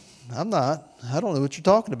 man, I'm not. I don't know what you're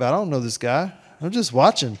talking about. I don't know this guy. I'm just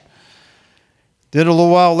watching. Then a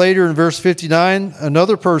little while later in verse 59,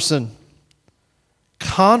 another person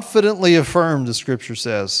confidently affirmed, the scripture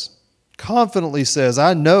says, confidently says,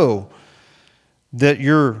 I know that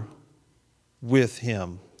you're with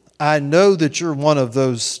him. I know that you're one of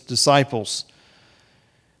those disciples.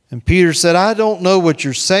 And Peter said, I don't know what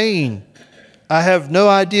you're saying. I have no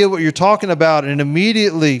idea what you're talking about. And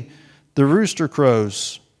immediately the rooster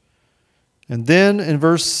crows. And then in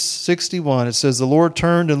verse 61, it says, the Lord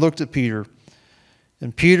turned and looked at Peter.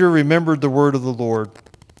 And Peter remembered the word of the Lord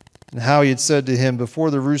and how he had said to him,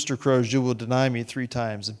 before the rooster crows, you will deny me 3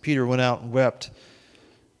 times. And Peter went out and wept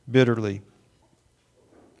bitterly.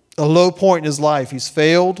 A low point in his life. He's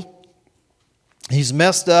failed. He's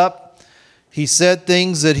messed up. He said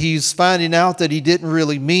things that he's finding out that he didn't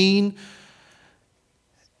really mean.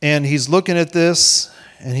 And he's looking at this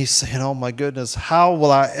and he's saying, oh my goodness, how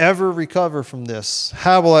will I ever recover from this?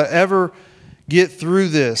 How will I ever get through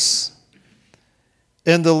this.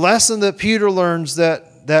 And the lesson that Peter learns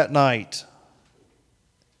that night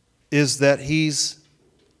is that he's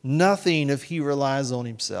nothing if he relies on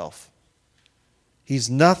himself. He's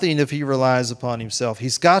nothing if he relies upon himself.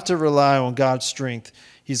 He's got to rely on God's strength.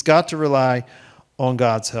 He's got to rely on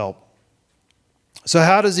God's help. So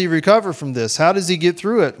how does he recover from this? How does he get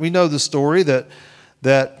through it? We know the story that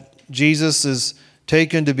Jesus is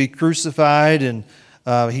taken to be crucified, and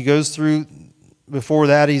he goes through. Before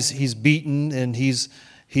that, he's beaten, and he's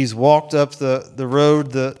walked up the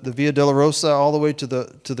road, the Via Dolorosa, all the way to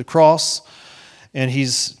the cross. And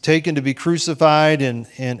he's taken to be crucified, and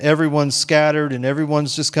everyone's scattered, and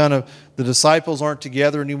everyone's just kind of, the disciples aren't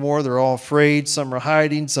together anymore. They're all afraid. Some are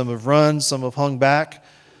hiding, some have run, some have hung back.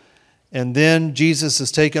 And then Jesus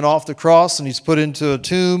is taken off the cross, and he's put into a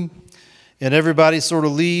tomb, and everybody sort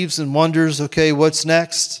of leaves and wonders, okay, what's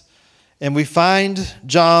next? And we find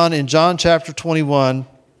John in John chapter 21,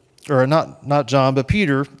 or not John, but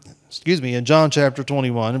Peter, in John chapter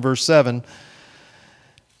 21, in verse 7.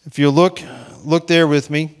 If you look there with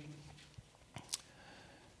me.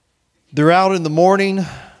 They're out in the morning,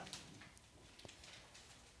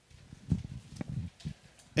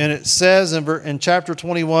 and it says in chapter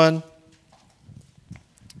 21,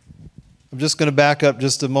 I'm just going to back up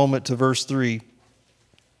just a moment to verse 3,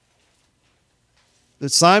 that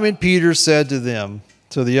Simon Peter said to them,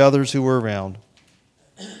 to the others who were around,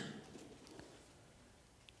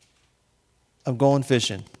 I'm going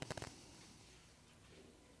fishing.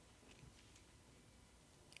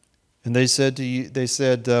 And they said,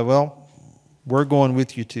 well, we're going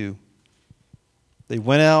with you too. They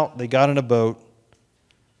went out, they got in a boat,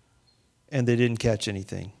 and they didn't catch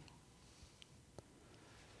anything.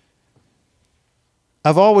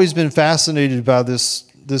 I've always been fascinated by this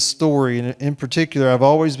story, and in particular, I've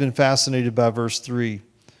always been fascinated by verse 3,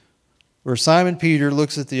 where Simon Peter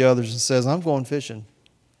looks at the others and says, I'm going fishing.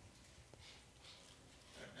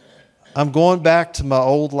 I'm going back to my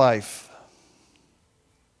old life.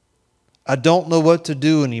 I don't know what to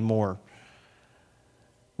do anymore.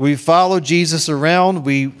 We followed Jesus around.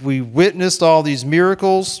 We witnessed all these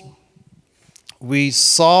miracles. We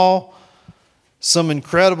saw some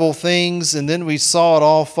incredible things, and then we saw it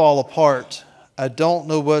all fall apart. I don't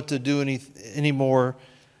know what to do anymore.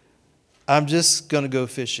 I'm just going to go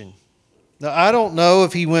fishing. Now, I don't know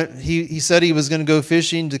if he said he was going to go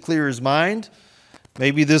fishing to clear his mind.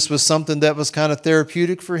 Maybe this was something that was kind of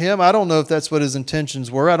therapeutic for him. I don't know if that's what his intentions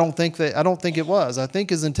were. I don't think it was. I think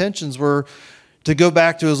his intentions were to go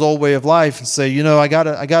back to his old way of life and say, I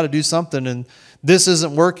got to do something, and this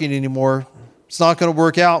isn't working anymore. It's not going to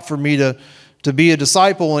work out for me to be a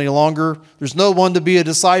disciple any longer. There's no one to be a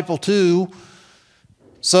disciple to.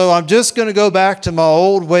 So I'm just going to go back to my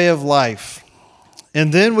old way of life.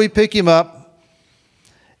 And then we pick him up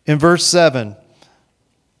in verse 7.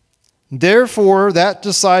 Therefore, that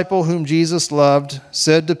disciple whom Jesus loved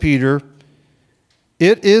said to Peter,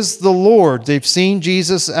 it is the Lord. They've seen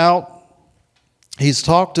Jesus out. He's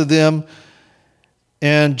talked to them.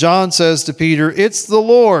 And John says to Peter, it's the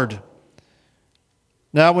Lord.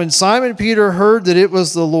 Now, when Simon Peter heard that it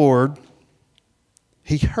was the Lord,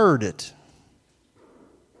 he heard it.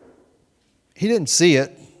 He didn't see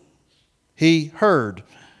it. He heard.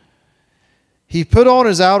 He put on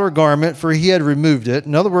his outer garment, for he had removed it.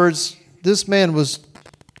 In other words, this man was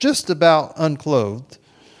just about unclothed.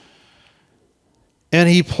 And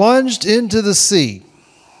he plunged into the sea.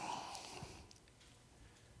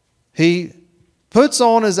 He puts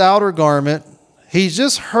on his outer garment. He's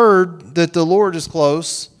just heard that the Lord is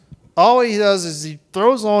close. All he does is he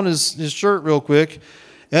throws on his shirt real quick,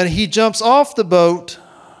 and he jumps off the boat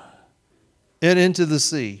and into the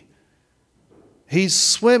sea. He's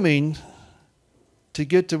swimming to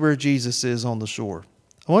get to where Jesus is on the shore.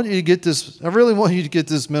 I want you to get this. I really want you to get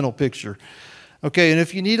this mental picture. Okay, and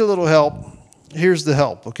if you need a little help, here's the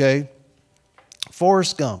help, okay?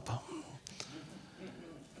 Forrest Gump.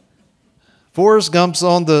 Forrest Gump's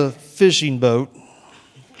on the fishing boat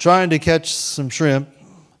trying to catch some shrimp,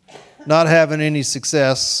 not having any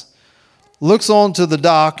success. Looks onto the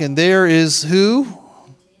dock, and there is who?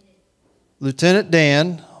 Lieutenant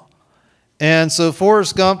Dan. And so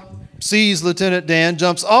Forrest Gump sees Lieutenant Dan,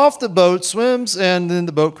 jumps off the boat, swims, and then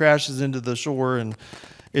the boat crashes into the shore, and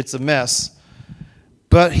it's a mess.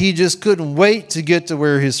 But he just couldn't wait to get to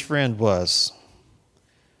where his friend was.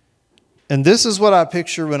 And this is what I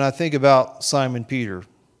picture when I think about Simon Peter.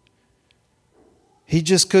 He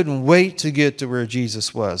just couldn't wait to get to where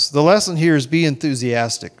Jesus was. The lesson here is be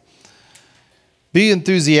enthusiastic. Be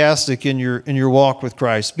enthusiastic in your walk with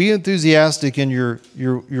Christ. Be enthusiastic in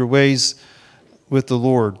your ways with the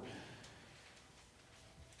Lord.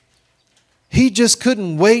 He just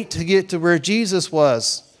couldn't wait to get to where Jesus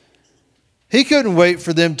was. He couldn't wait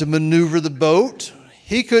for them to maneuver the boat.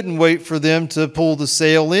 He couldn't wait for them to pull the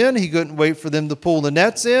sail in. He couldn't wait for them to pull the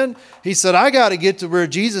nets in. He said, I got to get to where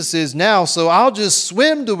Jesus is now, so I'll just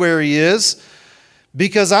swim to where he is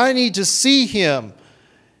because I need to see him.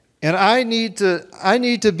 And I need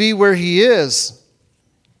to be where he is.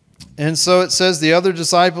 And so it says the other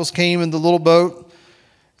disciples came in the little boat.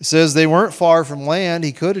 It says they weren't far from land.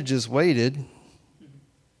 He could have just waited,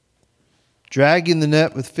 dragging the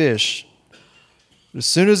net with fish. As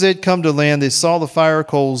soon as they'd come to land, they saw the fire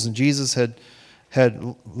coals, and Jesus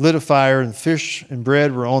had lit a fire, and fish and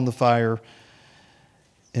bread were on the fire.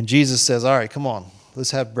 And Jesus says, all right, come on,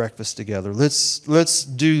 let's have breakfast together. Let's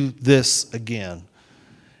do this again.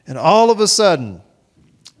 And all of a sudden,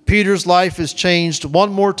 Peter's life is changed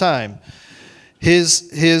one more time.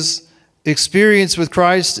 His experience with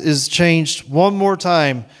Christ is changed one more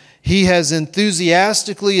time. He has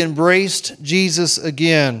enthusiastically embraced Jesus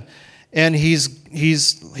again. And he's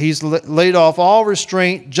laid off all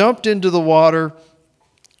restraint, jumped into the water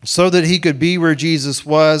so that he could be where Jesus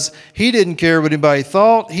was. He didn't care what anybody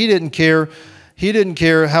thought. He didn't care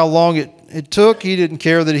how long it took. He didn't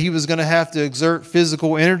care that he was going to have to exert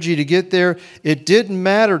physical energy to get there. It didn't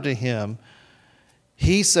matter to him.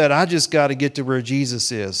 He said, I just got to get to where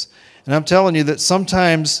Jesus is. And I'm telling you that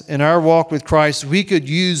sometimes in our walk with Christ, we could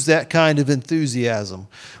use that kind of enthusiasm.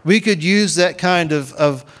 We could use that kind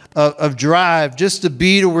of drive just to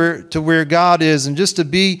be to where God is, and just to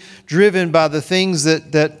be driven by the things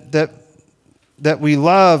that we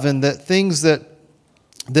love, and that things that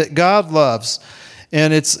God loves.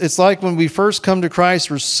 And it's like when we first come to Christ,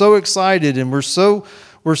 we're so excited and we're so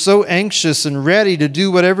anxious and ready to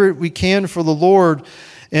do whatever we can for the Lord.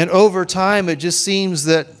 And over time, it just seems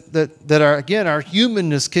that our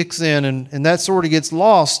humanness kicks in, and that sort of gets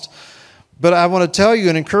lost. But I want to tell you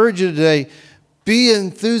and encourage you today, be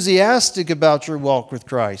enthusiastic about your walk with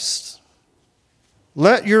Christ.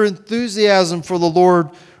 Let your enthusiasm for the Lord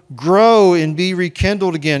grow and be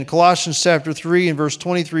rekindled again. Colossians chapter 3 and verse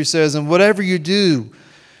 23 says, and whatever you do,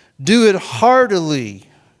 do it heartily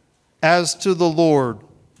as to the Lord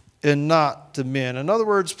and not to men. In other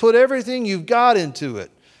words, put everything you've got into it.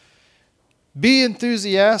 Be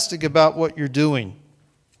enthusiastic about what you're doing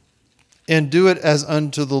and do it as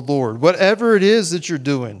unto the Lord. Whatever it is that you're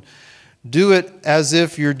doing, do it as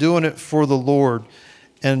if you're doing it for the Lord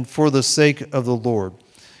and for the sake of the Lord.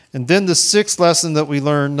 And then the sixth lesson that we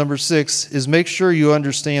learn, number 6, is make sure you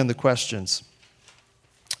understand the questions.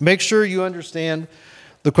 Make sure you understand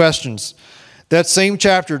the questions. That same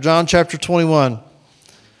chapter, John chapter 21,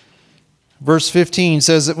 verse 15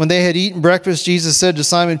 says that when they had eaten breakfast, Jesus said to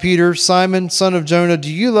Simon Peter, Simon, son of Jonah,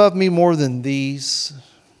 do you love me more than these?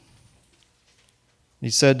 He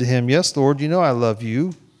said to him, yes, Lord, you know I love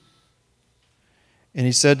you. And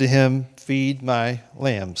he said to him, feed my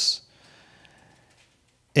lambs.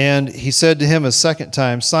 And he said to him a second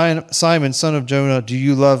time, Simon, son of Jonah, do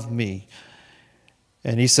you love me?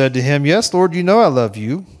 And he said to him, yes, Lord, you know I love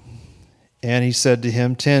you. And he said to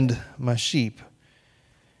him, tend my sheep.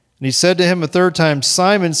 And he said to him a third time,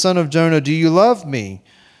 Simon, son of Jonah, do you love me?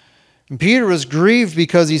 And Peter was grieved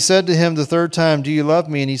because he said to him the third time, do you love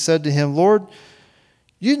me? And he said to him, Lord,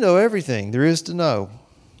 you know everything there is to know.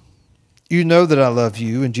 You know that I love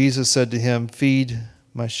you. And Jesus said to him, feed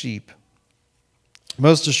my sheep.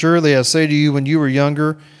 Most assuredly, I say to you, when you were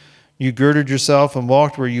younger, you girded yourself and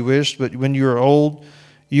walked where you wished, but when you are old,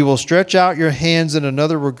 you will stretch out your hands and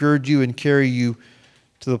another will gird you and carry you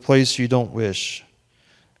to the place you don't wish.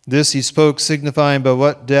 This he spoke, signifying by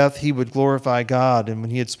what death he would glorify God. And when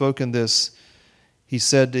he had spoken this, he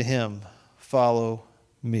said to him, follow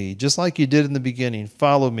me. Just like he did in the beginning,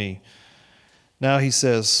 follow me. Now he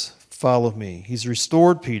says, follow me. He's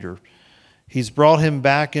restored Peter. He's brought him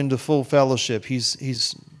back into full fellowship.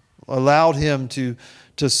 He's allowed him to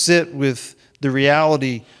sit with the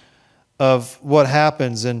reality of what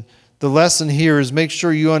happens. And the lesson here is make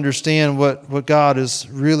sure you understand what God is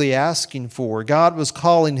really asking for. God was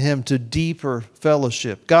calling him to deeper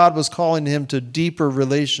fellowship. God was calling him to deeper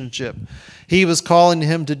relationship. He was calling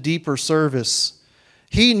him to deeper service.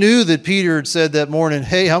 He knew that Peter had said that morning,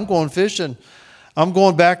 hey, I'm going fishing. I'm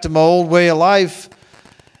going back to my old way of life.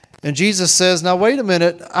 And Jesus says, now wait a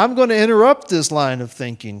minute, I'm going to interrupt this line of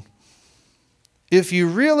thinking. If you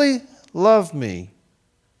really love me,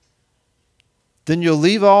 then you'll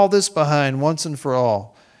leave all this behind once and for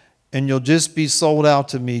all, and you'll just be sold out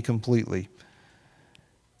to me completely.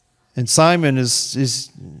 And Simon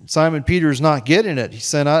Peter is not getting it. He's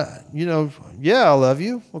saying, yeah, I love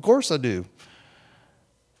you. Of course I do.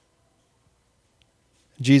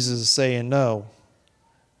 Jesus is saying, no,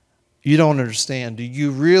 you don't understand. Do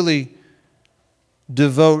you really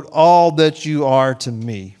devote all that you are to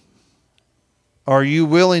me? Are you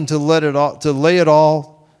willing to lay it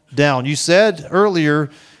all down? You said earlier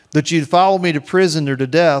that you'd follow me to prison or to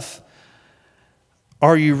death.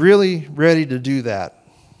 Are you really ready to do that?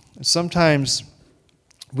 Sometimes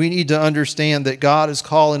we need to understand that God is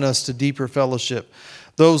calling us to deeper fellowship.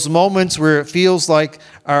 Those moments where it feels like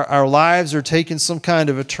our lives are taking some kind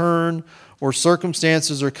of a turn, or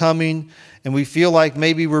circumstances are coming, and we feel like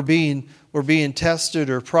maybe we're being tested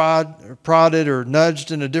or prodded or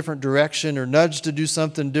nudged in a different direction, or nudged to do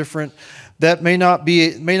something different. That may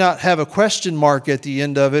not have a question mark at the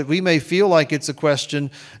end of it. We may feel like it's a question.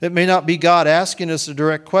 It may not be God asking us a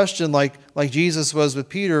direct question like Jesus was with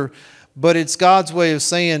Peter, but it's God's way of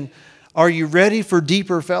saying, are you ready for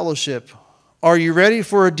deeper fellowship? Are you ready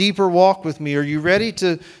for a deeper walk with me? Are you ready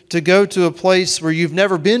to go to a place where you've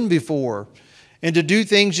never been before and to do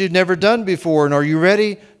things you've never done before? And are you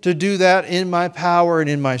ready to do that in my power and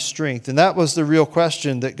in my strength? And that was the real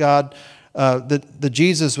question that that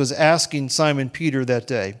Jesus was asking Simon Peter that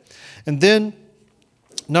day. And then,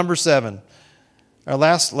 number 7, our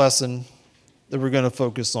last lesson that we're going to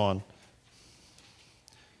focus on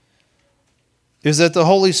is that the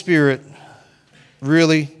Holy Spirit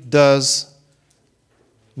really does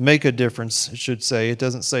make a difference. It should say, it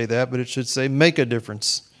doesn't say that, but it should say make a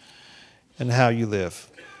difference in how you live.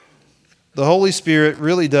 The Holy Spirit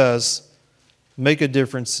really does make a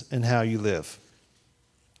difference in how you live.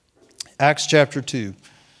 Acts chapter 2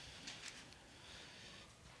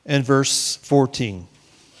 and verse 14.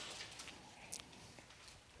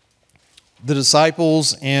 The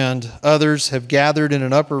disciples and others have gathered in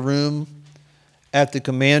an upper room at the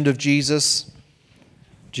command of Jesus.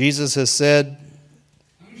 Jesus has said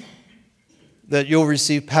that you'll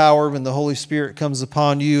receive power when the Holy Spirit comes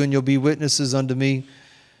upon you, and you'll be witnesses unto me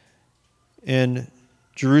in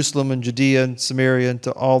Jerusalem and Judea and Samaria and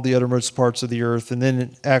to all the uttermost parts of the earth. And then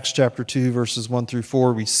in Acts chapter 2, verses 1 through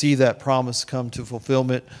 4, we see that promise come to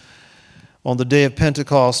fulfillment on the day of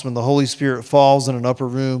Pentecost when the Holy Spirit falls in an upper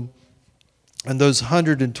room. And those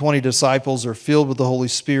 120 disciples are filled with the Holy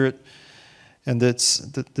Spirit. And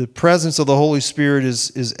the presence of the Holy Spirit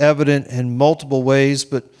is evident in multiple ways.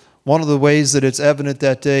 But one of the ways that it's evident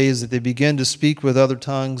that day is that they begin to speak with other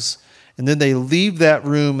tongues. And then they leave that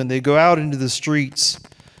room and they go out into the streets.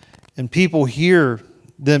 And people hear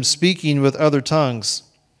them speaking with other tongues.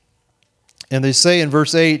 And they say in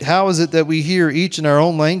verse 8, how is it that we hear each in our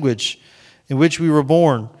own language in which we were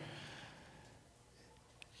born?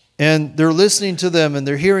 And they're listening to them and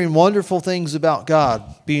they're hearing wonderful things about God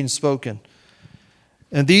being spoken.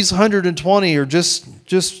 And these 120 are just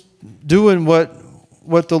doing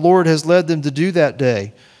what the Lord has led them to do that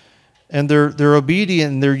day. And they're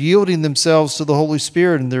obedient and they're yielding themselves to the Holy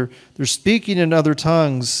Spirit, and they're speaking in other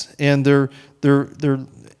tongues, and they're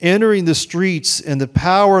entering the streets in the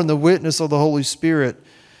power and the witness of the Holy Spirit.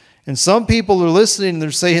 And some people are listening and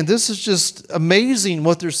they're saying, this is just amazing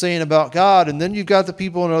what they're saying about God. And then you've got the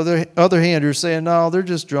people on the other hand who are saying, no, they're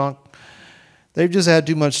just drunk. They've just had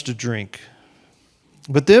too much to drink.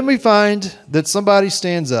 But then we find that somebody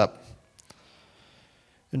stands up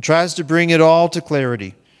and tries to bring it all to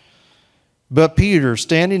clarity. But Peter,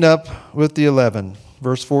 standing up with the 11,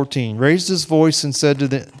 verse 14, raised his voice and said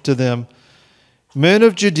to them, men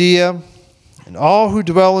of Judea and all who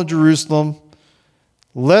dwell in Jerusalem,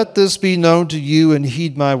 let this be known to you and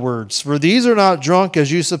heed my words. For these are not drunk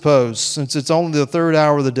as you suppose, since it's only the 3rd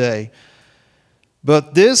hour of the day.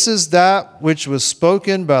 But this is that which was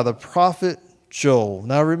spoken by the prophet Joel.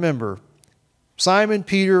 Now remember, Simon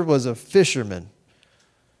Peter was a fisherman,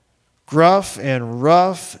 gruff and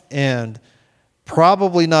rough and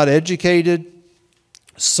probably not educated,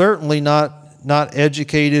 certainly not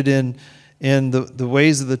educated in the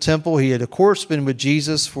ways of the temple. He had, of course, been with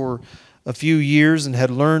Jesus for a few years and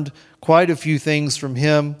had learned quite a few things from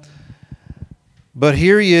him. But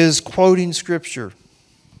here he is quoting Scripture.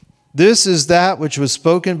 This is that which was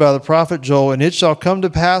spoken by the prophet Joel, and it shall come to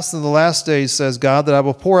pass in the last days, says God, that I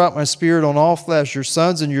will pour out my Spirit on all flesh. Your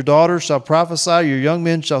sons and your daughters shall prophesy, your young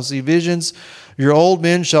men shall see visions, your old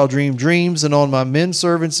men shall dream dreams, and on my men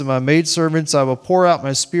servants and my maidservants I will pour out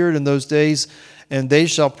my Spirit in those days, and they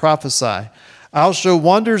shall prophesy. I'll show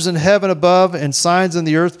wonders in heaven above and signs in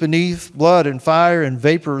the earth beneath, blood and fire and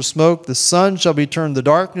vapor of smoke. The sun shall be turned to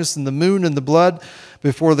darkness and the moon and the blood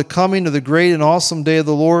before the coming of the great and awesome day of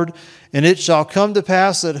the Lord. And it shall come to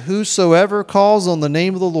pass that whosoever calls on the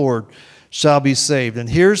name of the Lord shall be saved. And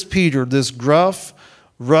here's Peter, this gruff,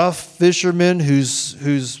 rough fisherman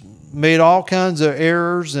who's made all kinds of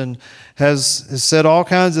errors and has said all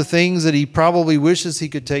kinds of things that he probably wishes he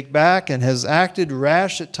could take back, and has acted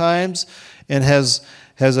rash at times, and has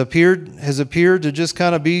appeared to just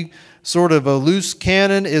kind of be sort of a loose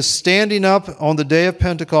cannon, is standing up on the day of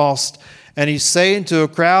Pentecost, and he's saying to a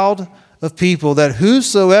crowd of people that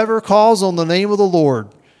whosoever calls on the name of the Lord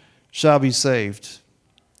shall be saved.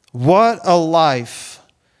 What a life,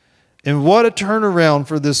 and what a turnaround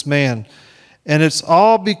for this man. And it's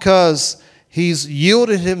all because he's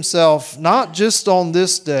yielded himself, not just on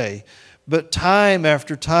this day, but time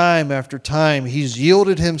after time after time. He's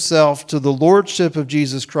yielded himself to the lordship of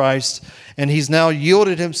Jesus Christ, and he's now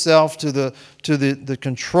yielded himself to the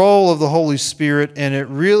control of the Holy Spirit, and it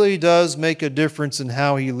really does make a difference in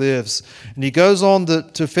how he lives. And he goes on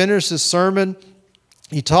to finish his sermon.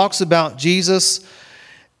 He talks about Jesus,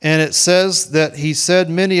 and it says that he said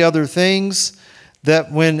many other things,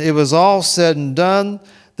 that when it was all said and done,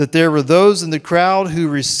 that there were those in the crowd who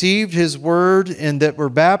received his word and that were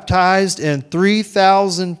baptized, and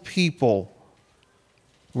 3,000 people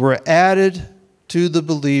were added to the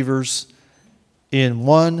believers in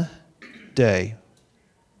one day.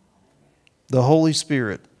 The Holy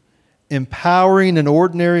Spirit empowering an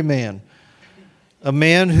ordinary man, a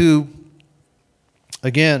man who,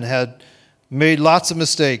 again, had made lots of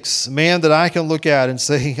mistakes, a man that I can look at and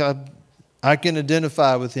say, I can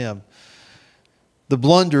identify with him. The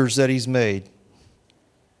blunders that he's made.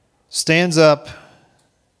 Stands up,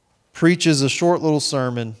 preaches a short little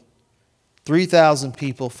sermon. 3,000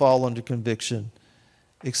 people fall under conviction,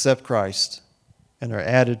 accept Christ, and are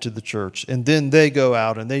added to the church. And then they go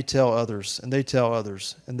out and they tell others, and they tell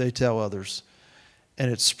others, and they tell others. And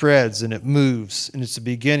it spreads and it moves, and it's the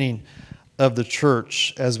beginning of the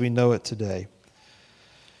church as we know it today.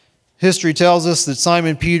 History tells us that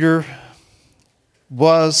Simon Peter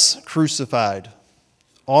was crucified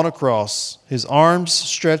on a cross, his arms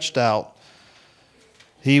stretched out.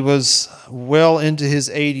 He was well into his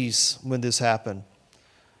 80s when this happened.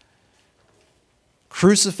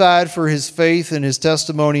 Crucified for his faith and his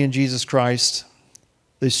testimony in Jesus Christ.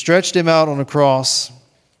 They stretched him out on a cross,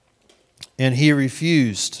 and he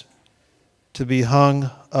refused to be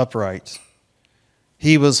hung upright.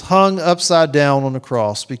 He was hung upside down on the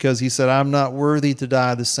cross because he said, I'm not worthy to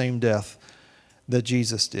die the same death that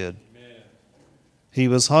Jesus did. He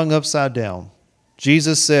was hung upside down.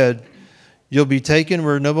 Jesus said, you'll be taken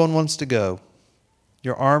where no one wants to go.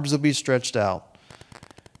 Your arms will be stretched out.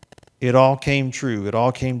 It all came true. It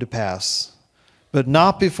all came to pass. But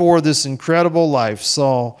not before this incredible life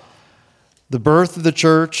saw the birth of the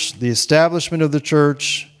church, the establishment of the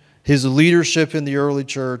church, his leadership in the early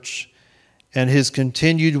church, and his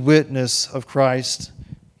continued witness of Christ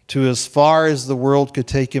to as far as the world could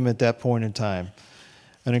take him at that point in time.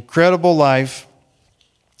 An incredible life.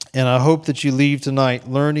 And I hope that you leave tonight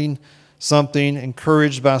learning something,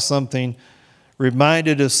 encouraged by something,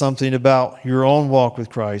 reminded of something about your own walk with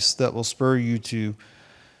Christ that will spur you to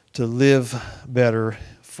live better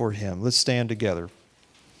for him. Let's stand together.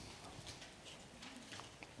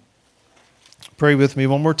 Pray with me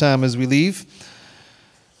one more time as we leave.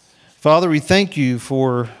 Father, we thank you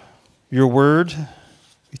for your word.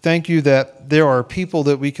 We thank you that there are people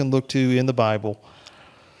that we can look to in the Bible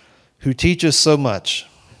who teach us so much,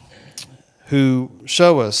 who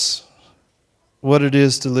show us what it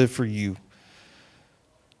is to live for you.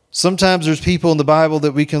 Sometimes there's people in the Bible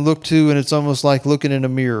that we can look to, and it's almost like looking in a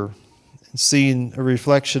mirror and seeing a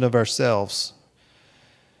reflection of ourselves.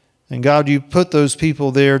 And God, you put those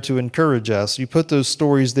people there to encourage us. You put those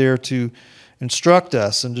stories there to instruct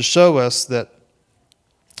us and to show us that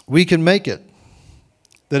we can make it.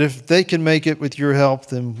 That if they can make it with your help,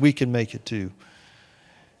 then we can make it too.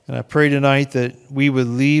 And I pray tonight that we would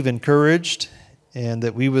leave encouraged and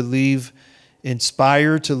that we would leave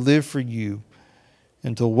inspired to live for you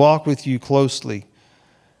and to walk with you closely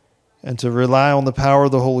and to rely on the power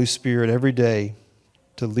of the Holy Spirit every day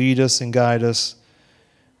to lead us and guide us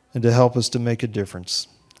and to help us to make a difference.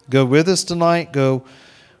 Go with us tonight. Go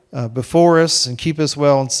before us and keep us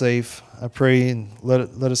well and safe. I pray, and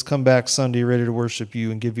let us come back Sunday ready to worship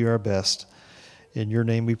you and give you our best. In your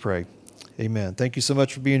name we pray. Amen. Thank you so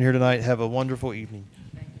much for being here tonight. Have a wonderful evening.